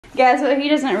Guys, what he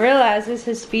doesn't realize is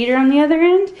his feet are on the other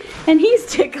end, and he's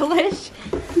ticklish.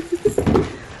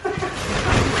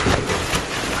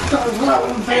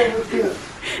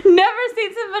 Never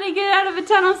seen somebody get out of a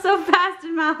tunnel so fast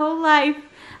in my whole life.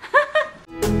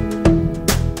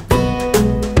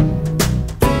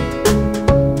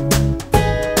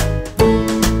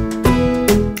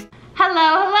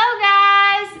 Hello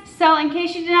guys! So in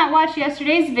case you did not watch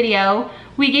yesterday's video,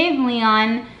 we gave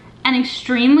Leon an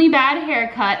extremely bad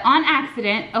haircut on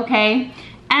accident, okay?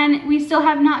 And we still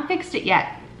have not fixed it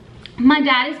yet. My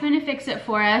dad is going to fix it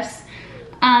for us,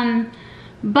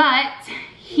 but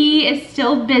he is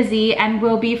still busy and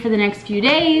will be for the next few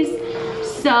days.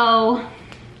 So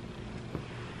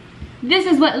this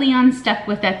is what Leon's stuck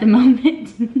with at the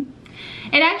moment.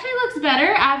 It actually looks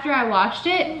better after I washed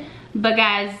it, but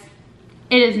guys,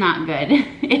 it is not good.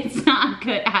 It's not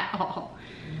good at all.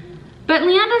 But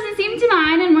Leon doesn't seem to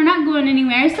mind, and we're not going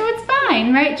anywhere, so it's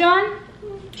fine, right, John?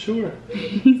 Sure.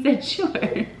 He said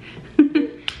sure.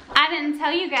 I didn't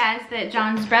tell you guys that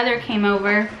John's brother came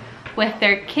over with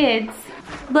their kids.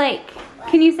 Blake,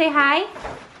 can you say hi?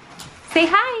 Say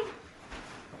hi.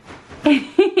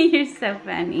 You're so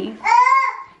funny.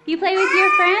 You play with your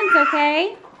friends,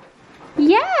 okay?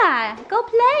 Yeah, go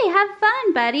play. Have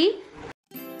fun, buddy.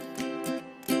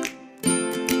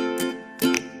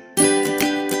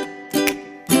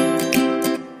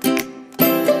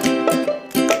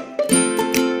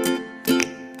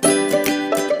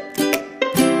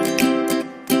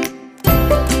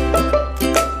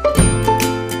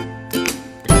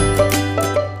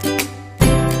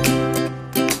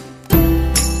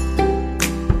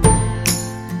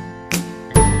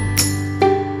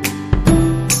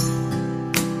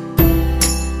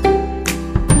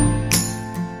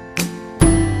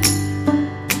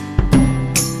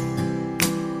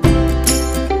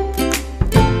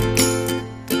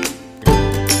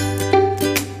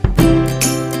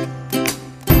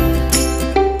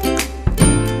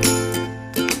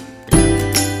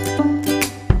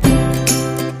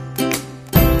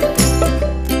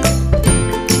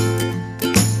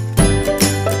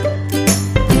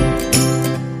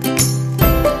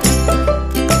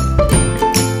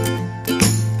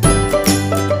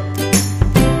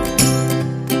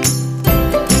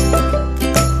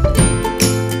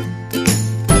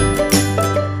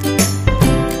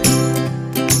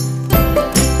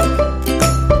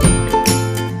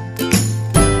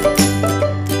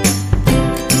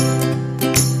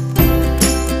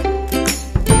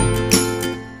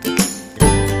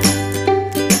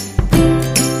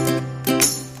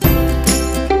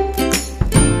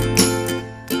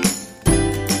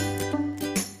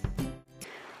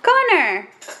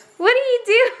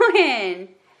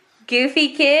 Goofy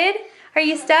kid, are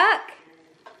you stuck?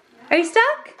 Are you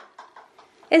stuck?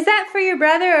 Is that for your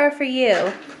brother or for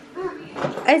you?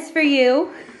 It's for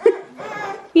you.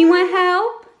 You want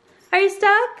help? Are you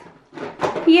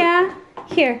stuck? Yeah?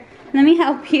 Here, let me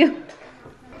help you.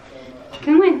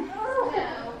 Come on.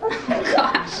 Oh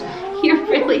gosh, you're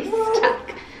really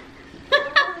stuck.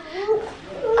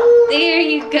 There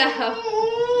you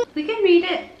go. We can read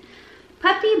it.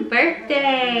 Puppy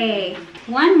birthday.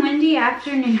 One windy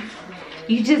afternoon.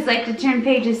 You just like to turn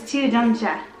pages too, don't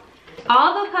ya?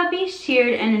 All the puppies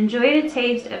cheered and enjoyed a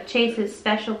taste of Chase's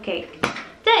special cake.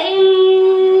 The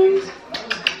end.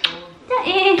 The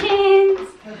end.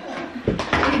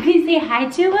 You can say hi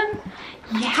to him?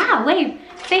 Yeah, wave.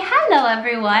 Say hello,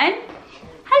 everyone.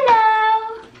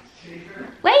 Hello.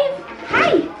 Wave.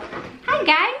 Hi. Hi,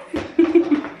 guys.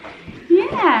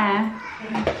 Yeah.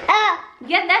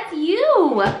 Yeah, that's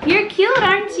you. You're cute,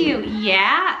 aren't you?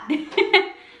 Yeah.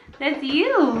 That's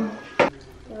you.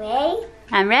 Ready?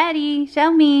 I'm ready.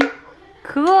 Show me.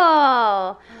 Cool.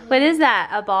 What is that?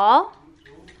 A ball?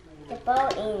 The ball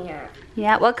in there.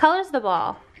 Yeah. What color's the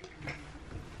ball?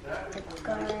 The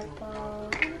color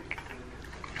ball.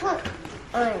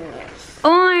 Orange.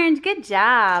 Orange. Good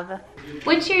job.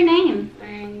 What's your name?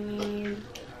 My name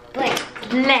Blake.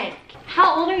 Blake.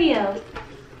 How old are you?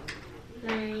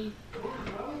 9.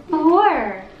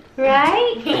 4.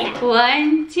 Right? Yeah.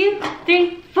 1, 2,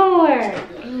 3, 4.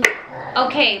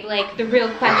 Okay, Blake, the real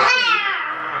question.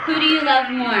 Who do you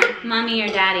love more, mommy or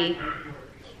daddy?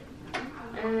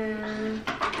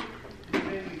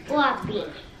 Robbie.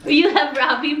 You love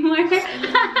Robbie more?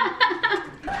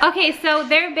 Okay, so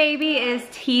their baby is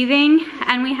teething,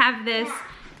 and we have this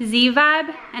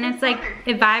Z-Vibe, and it's like,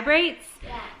 it vibrates.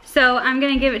 So I'm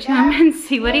gonna give it to him and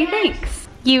see what he thinks.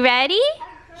 You ready?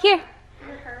 Here.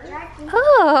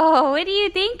 Oh, what do you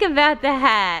think about the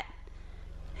hat?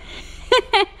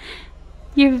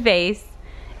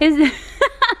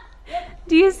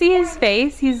 Do you see his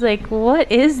face? He's like,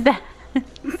 what is that? Maybe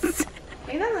that's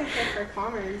like good for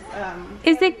Connor's.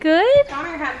 Is it good?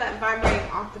 Connor had that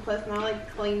vibrating octopus and I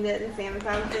like cleaned it and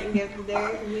sanitized it and gave it to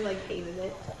Derek and he like hated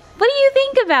it. What do you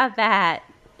think about that?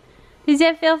 Does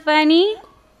that feel funny?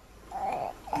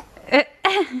 Yeah,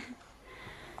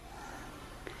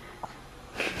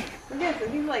 so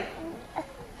he's like...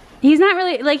 He's not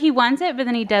really, like he wants it, but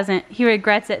then he doesn't. He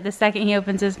regrets it the second he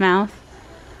opens his mouth.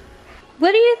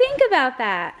 What do you think about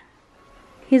that?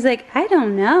 He's like, I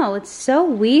don't know. It's so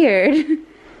weird.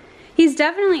 He's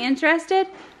definitely interested,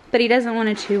 but he doesn't want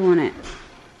to chew on it.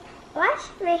 Watch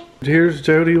me. Here's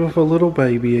Jody with a little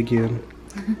baby again.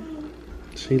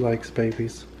 She likes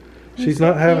babies. She's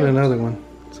not having another one,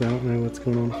 so I don't know what's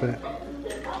going on with that.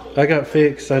 I got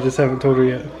fixed, I just haven't told her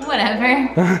yet.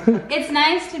 Whatever. It's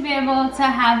nice to be able to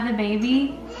have the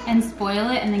baby and spoil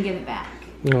it and then give it back.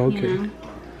 Oh, okay. You know?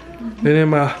 And then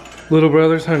my little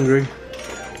brother's hungry,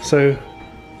 so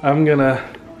I'm gonna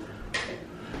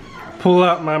pull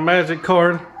out my magic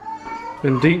card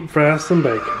and deep fry some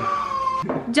bacon.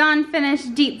 John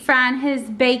finished deep frying his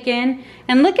bacon,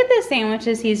 and look at the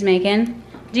sandwiches he's making.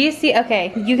 Do you see?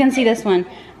 Okay, you can see this one.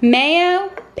 Mayo,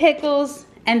 pickles,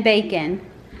 and bacon.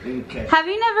 Okay. Have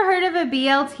you never heard of a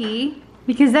BLT?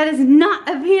 Because that is not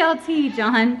a BLT,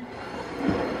 John.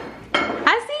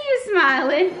 I see you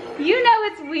smiling. You know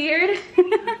it's weird.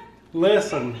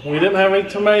 Listen, we didn't have any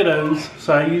tomatoes,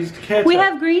 so I used ketchup. We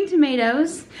have green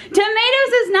tomatoes.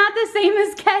 Tomatoes is not the same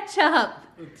as ketchup.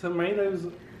 Tomatoes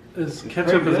is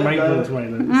ketchup is made with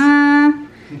tomatoes.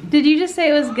 Did you just say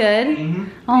it was good? Mm-hmm.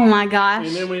 Oh my gosh.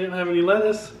 And then we didn't have any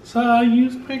lettuce, so I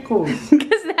used pickles.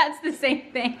 Because that's the same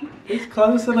thing. It's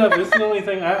close enough. It's the only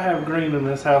thing I have green in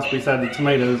this house beside the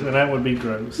tomatoes, and that would be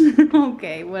gross.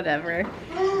 Okay, whatever.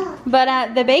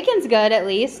 But the bacon's good at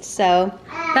least, so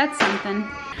that's something.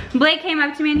 Blake came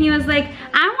up to me and he was like,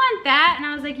 I want that. And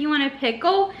I was like, you want a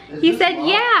pickle? He said,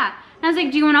 yeah. And I was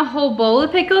like, do you want a whole bowl of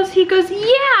pickles? He goes,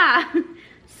 yeah.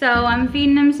 So I'm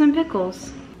feeding him some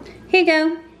pickles. Here you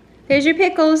go. There's your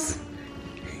pickles.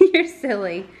 You're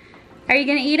silly. Are you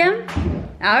gonna eat them?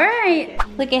 All right.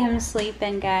 Look at him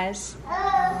sleeping, guys.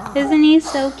 Isn't he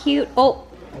so cute? Oh,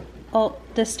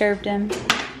 disturbed him.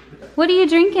 What are you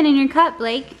drinking in your cup,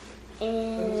 Blake?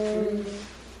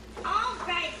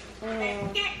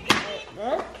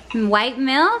 White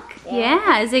milk?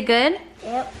 Yeah. Is it good?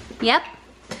 Yep. Yep.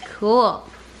 Cool.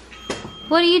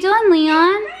 What are you doing,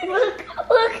 Leon? Look,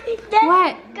 that's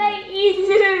What?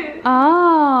 eater.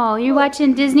 Oh, you're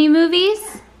watching Disney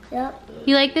movies? Yep.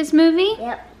 You like this movie?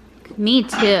 Yep. Me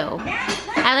too.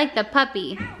 I like the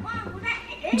puppy.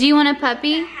 Do you want a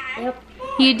puppy? Yep.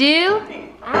 You do?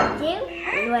 I do.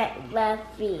 Wet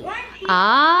Fluffy.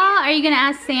 Ah, are you gonna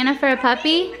ask Santa for a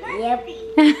puppy? Yep.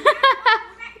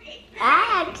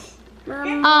 Ask.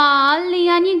 Mom. Aw,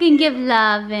 Leon, you can give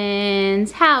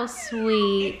lovin's. How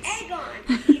sweet.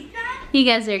 You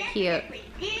guys are cute.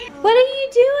 What are you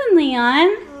doing,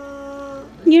 Leon?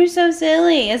 You're so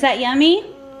silly. Is that yummy?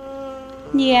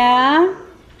 Yeah?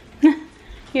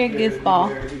 You're a goofball.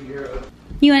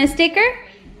 You want a sticker?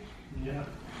 Yeah.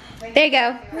 There you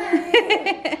go.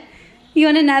 You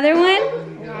want another one?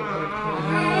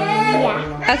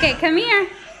 Yeah. Okay, come here.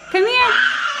 Come here.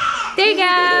 There you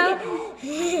go.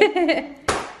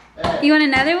 You want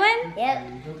another one? Yep.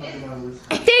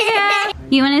 There you go.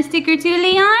 You want a sticker too,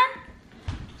 Leon?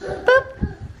 Boop.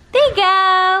 There you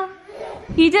go.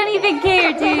 You don't even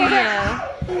care, do you?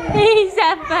 He's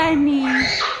so funny.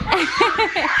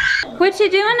 What you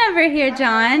doing over here,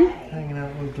 John? Hanging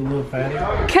out with the little fatty.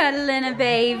 Cuddling a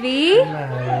baby?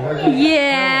 No,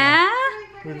 Yeah?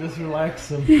 we're just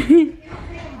relaxing.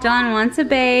 John wants a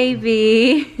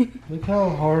baby. Look how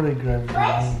hard he grabs it.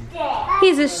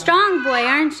 He's a strong boy,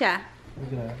 aren't ya?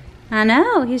 Look at that. I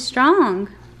know, he's strong.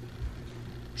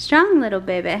 Strong little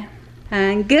baby.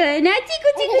 I'm gonna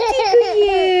tickle, tickle, tickle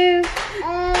you.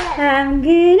 I'm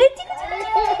gonna tickle,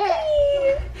 tickle,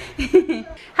 tickle you.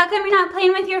 How come you're not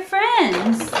playing with your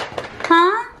friends?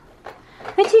 Huh?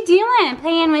 What you doing?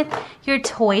 Playing with your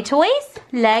toys?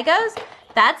 Legos?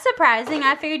 That's surprising.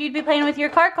 I figured you'd be playing with your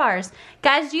cars.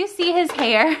 Guys, do you see his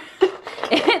hair?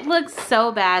 It looks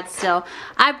so bad still.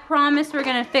 I promise we're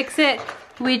gonna fix it.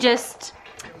 We just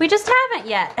haven't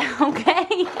yet,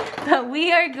 okay? But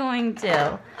we are going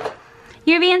to.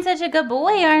 You're being such a good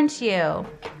boy, aren't you?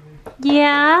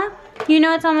 Yeah? You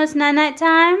know it's almost night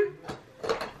time?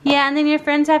 Yeah, and then your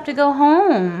friends have to go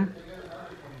home.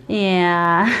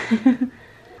 Yeah.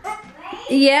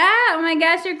 Yeah, oh my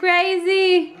gosh, you're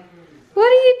crazy. What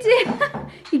are you doing?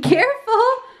 You careful.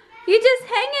 You're just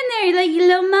hanging there like a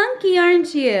little monkey,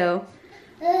 aren't you?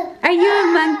 Are you a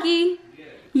monkey?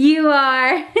 You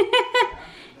are.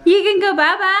 You can go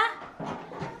bye-bye.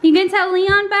 You can tell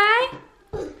Leon bye?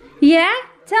 Yeah?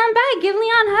 Tell him bye. Give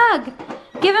Leon a hug.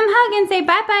 Give him a hug and say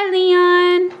bye-bye,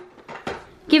 Leon.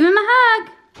 Give him a hug.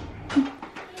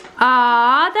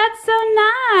 Aw, that's so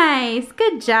nice.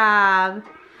 Good job.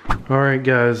 Alright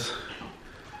guys,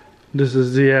 this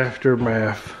is the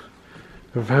aftermath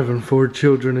of having 4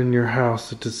 children in your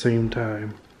house at the same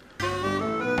time.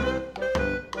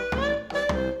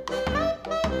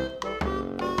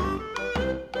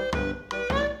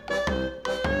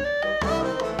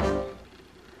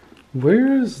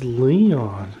 Where is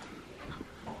Leon?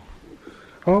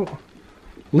 Oh,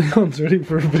 Leon's ready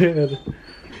for bed.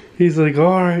 He's like,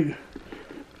 alright,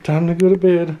 time to go to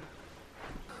bed.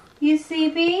 You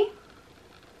sleepy?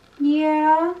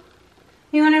 Yeah.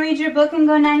 You want to read your book and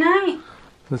go night-night?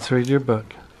 Let's read your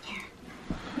book. Here,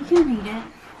 you can read it.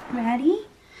 Ready?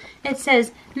 It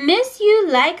says, miss you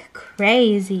like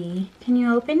crazy. Can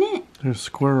you open it? There's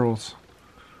squirrels,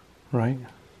 right?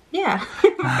 Yeah.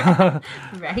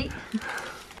 Right?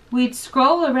 We'd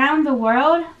scroll around the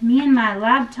world, me and my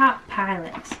laptop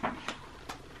pilot.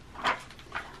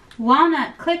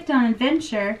 Walnut clicked on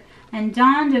adventure and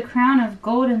donned a crown of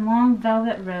gold and long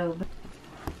velvet robe.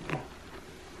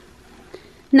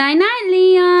 Night-night,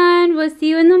 Leon. We'll see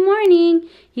you in the morning.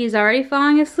 He's already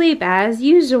falling asleep as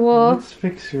usual. Let's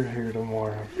fix your hair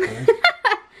tomorrow, okay?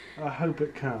 I hope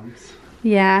it comes.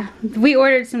 Yeah, we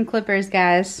ordered some clippers,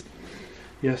 guys.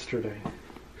 Yesterday.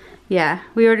 Yeah,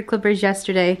 we ordered clippers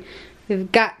yesterday.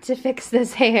 We've got to fix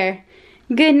this hair.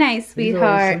 Good night,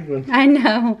 sweetheart. I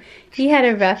know. He had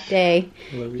a rough day.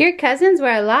 Your cousins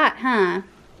were a lot, huh?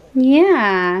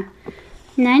 Yeah.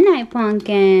 Night-night,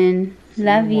 Pumpkin.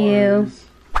 Love you.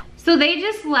 So they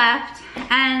just left,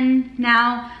 and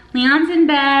now Leon's in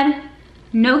bed.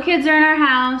 No kids are in our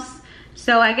house.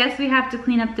 So I guess we have to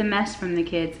clean up the mess from the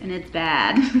kids, and it's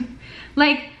bad.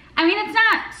 Like, I mean, it's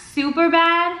not super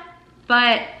bad,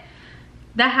 but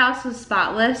the house was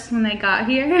spotless when they got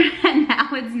here, and now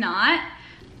it's not.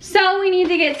 So we need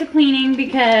to get to cleaning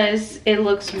because it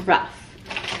looks rough.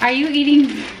 Are you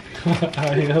eating?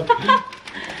 I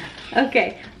am.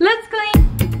 Okay, let's clean.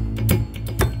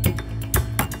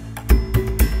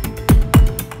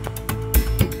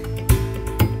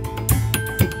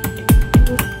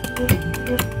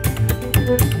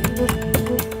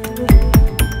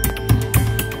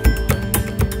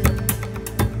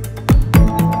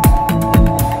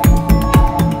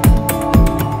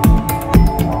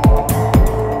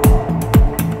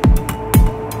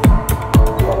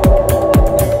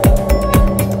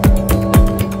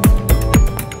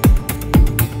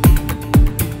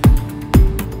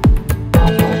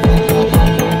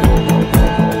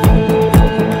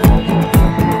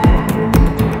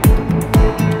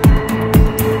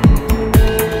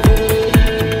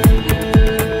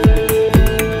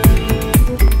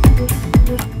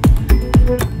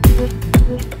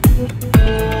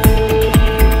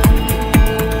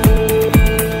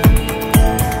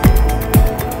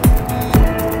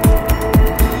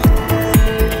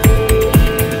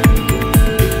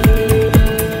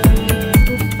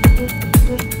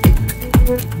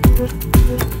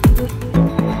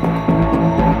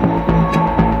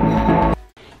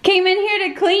 Came in here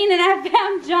to clean and I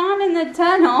found John in the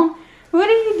tunnel. What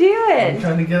are you doing? I'm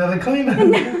trying to get out of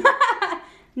cleaning.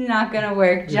 Not gonna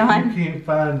work, John. If you can't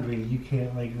find me, you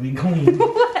can't make me clean.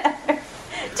 Whatever.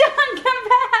 John, come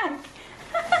back.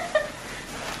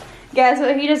 Guys,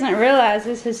 what he doesn't realize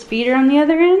is his feet are on the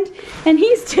other end and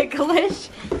he's ticklish.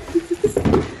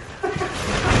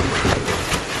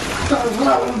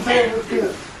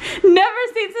 Never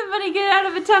seen somebody get out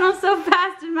of a tunnel so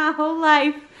fast in my whole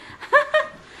life.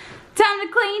 Time to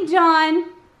clean, John.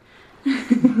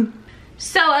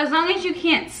 So as long as you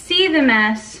can't see the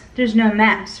mess, there's no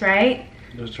mess, right?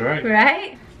 That's right.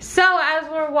 Right? So as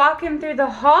we're walking through the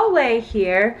hallway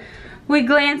here, we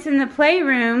glance in the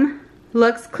playroom.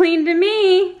 Looks clean to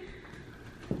me.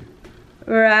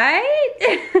 Right?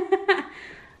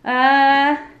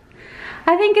 I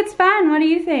think it's fine. What do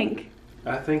you think?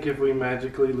 I think if we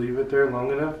magically leave it there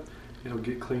long enough, it'll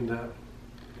get cleaned up.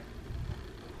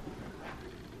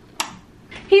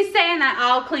 He's saying that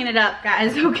I'll clean it up,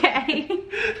 guys, okay?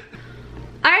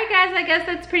 Alright guys, I guess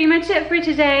that's pretty much it for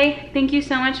today. Thank you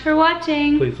so much for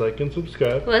watching. Please like and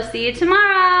subscribe. We'll see you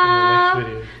tomorrow. In the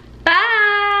next video.